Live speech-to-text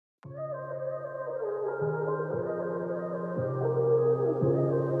A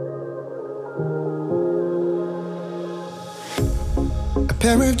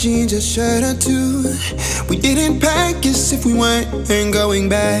pair of jeans, a shirt or two. We didn't pack as if we weren't going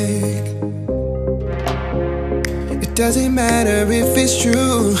back. It doesn't matter if it's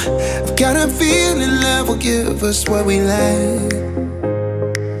true. I've got a feeling love will give us what we lack.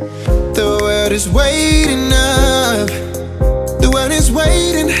 The world is waiting up. The world is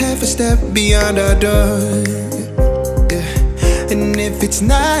waiting half a step beyond our door. Yeah. And if it's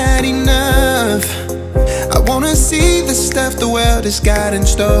not enough, I wanna see the stuff the world has got in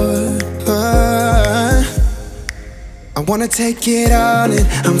store. I wanna take it all in,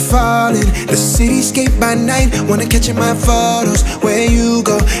 I'm falling. The cityscape by night, wanna catch in my photos. Where you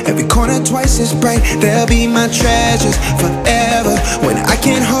go, every corner twice as bright. They'll be my treasures forever. When I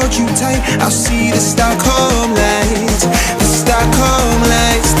can't hold you tight, I'll see the Stockholm lights. The Stockholm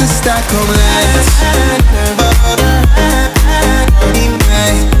lights, the Stockholm lights.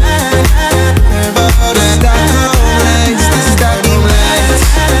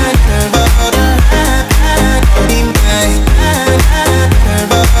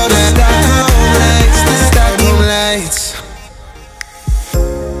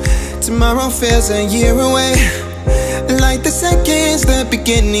 Tomorrow feels a year away, like the seconds, the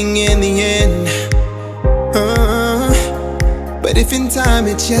beginning and the end. But if in time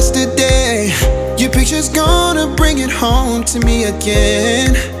it's yesterday, your picture's gonna bring it home to me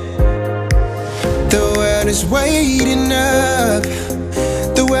again. The world is waiting up.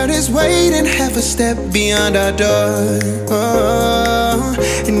 The world is waiting half a step beyond our door.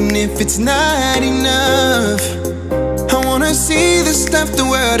 And if it's not enough, I wanna see the stuff the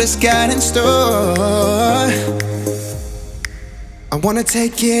world has got in store. I wanna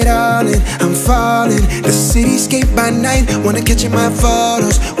take it all in, I'm falling. The cityscape by night, wanna catch in my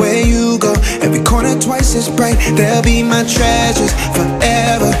photos. Where you go, every corner twice as bright. They'll be my treasures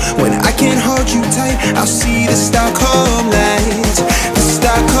forever. When I can't hold you tight, I'll see the Stockholm lights. The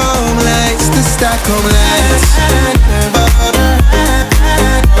Stockholm lights, the Stockholm lights.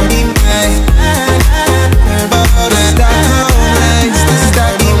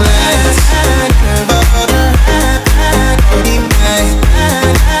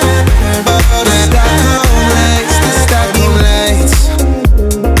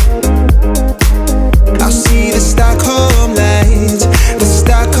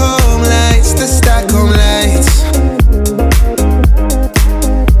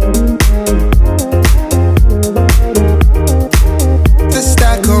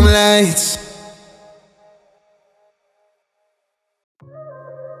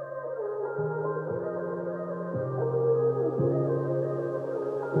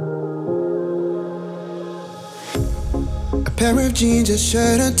 Pair of jeans, a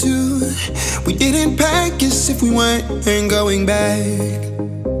shirt or two. We didn't pack as if we weren't going back.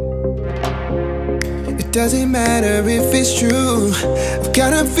 It doesn't matter if it's true. I've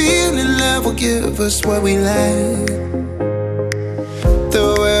got a feeling love will give us what we lack.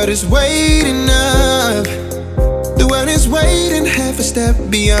 The world is waiting up. The world is waiting half a step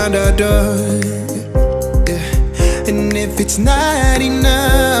beyond our door. Yeah. And if it's not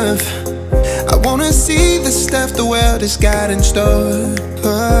enough, I wanna see the stuff the world has got in store.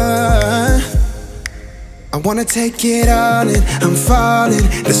 I wanna take it all in, I'm falling.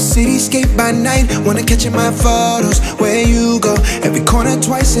 The cityscape by night, wanna catch in my photos. Where you go, every corner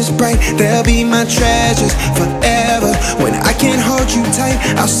twice as bright. They'll be my treasures forever. When I can't hold you tight,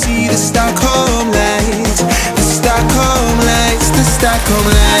 I'll see the Stockholm lights. The Stockholm lights, the Stockholm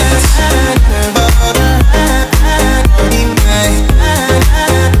lights.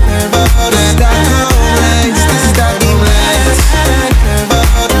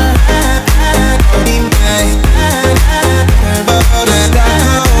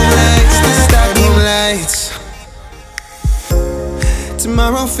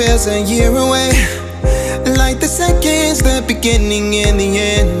 Tomorrow feels a year away, like the seconds, the beginning and the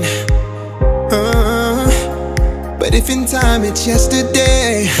end. But if in time it's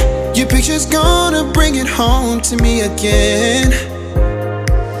yesterday, your picture's gonna bring it home to me again.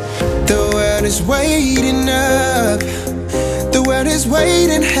 The world is waiting up. The world is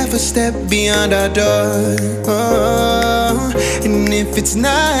waiting half a step beyond our door. And if it's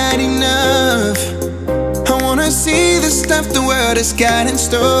not enough, I wanna see the stuff the world has got in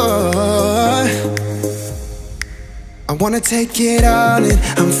store. I wanna take it all in,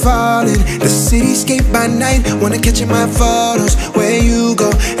 I'm falling. The cityscape by night, wanna catch in my photos. Where you go,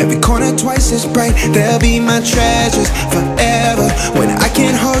 every corner twice as bright. They'll be my treasures forever. When I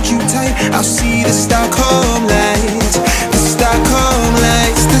can't hold you tight, I'll see the Stockholm lights. The Stockholm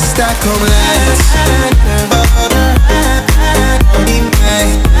lights, the Stockholm lights.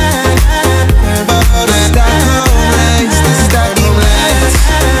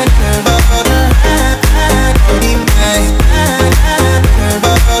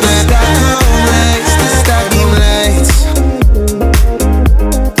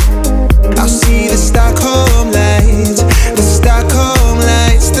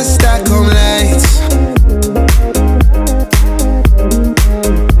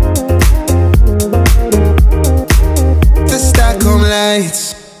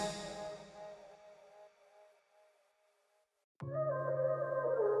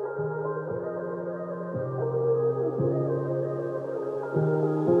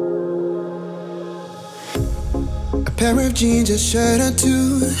 Pair of jeans, a shirt or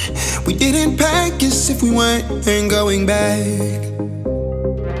two. We didn't pack as if we weren't going back.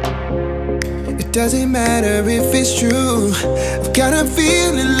 It doesn't matter if it's true. I've got a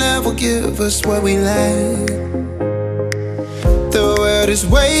feeling love will give us what we lack. The world is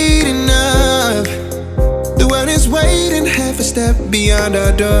waiting up. The world is waiting half a step beyond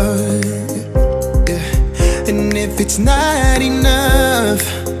our door. Yeah. And if it's not enough,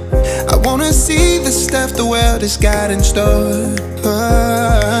 I wanna see the stuff the world has got in store.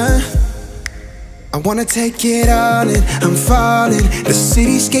 I wanna take it all in, I'm falling. The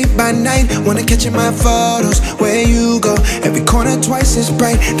cityscape by night, wanna catch in my photos. Where you go, every corner twice as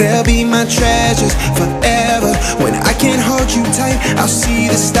bright. They'll be my treasures forever. When I can't hold you tight, I'll see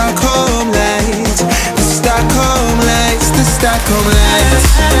the Stockholm lights. The Stockholm lights, the Stockholm lights.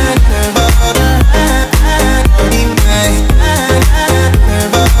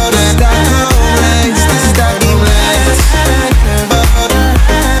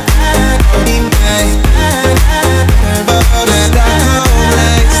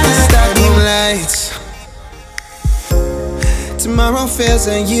 Tomorrow feels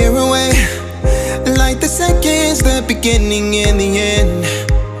a year away, like the seconds, the beginning and the end.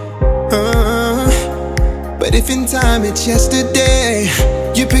 But if in time it's yesterday,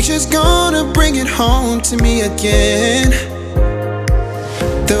 your picture's gonna bring it home to me again.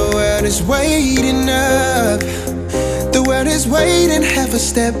 The world is waiting up. The world is waiting half a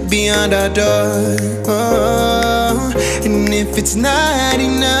step beyond our door. And if it's not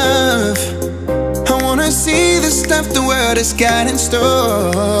enough, I wanna see the stuff the world has got in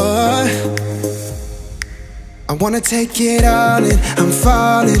store. I wanna take it all in, I'm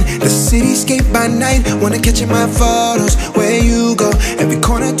falling. The cityscape by night, wanna catch in my photos. Where you go, every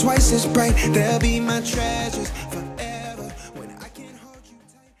corner twice as bright. They'll be my treasures